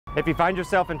If you find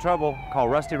yourself in trouble, call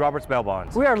Rusty Roberts Bail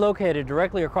Bonds. We are located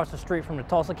directly across the street from the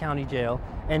Tulsa County Jail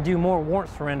and do more warrant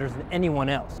surrenders than anyone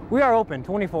else. We are open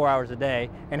 24 hours a day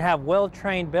and have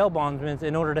well-trained bail bondsmen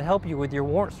in order to help you with your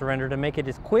warrant surrender to make it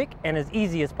as quick and as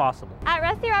easy as possible. At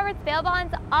Rusty Roberts Bail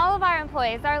Bonds, all of our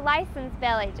employees are licensed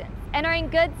bail agents and are in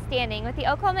good standing with the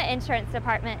Oklahoma Insurance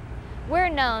Department. We're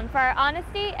known for our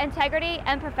honesty, integrity,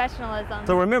 and professionalism.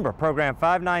 So remember, program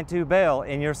 592 bail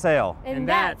in your cell. And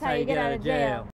that's how you get out of jail.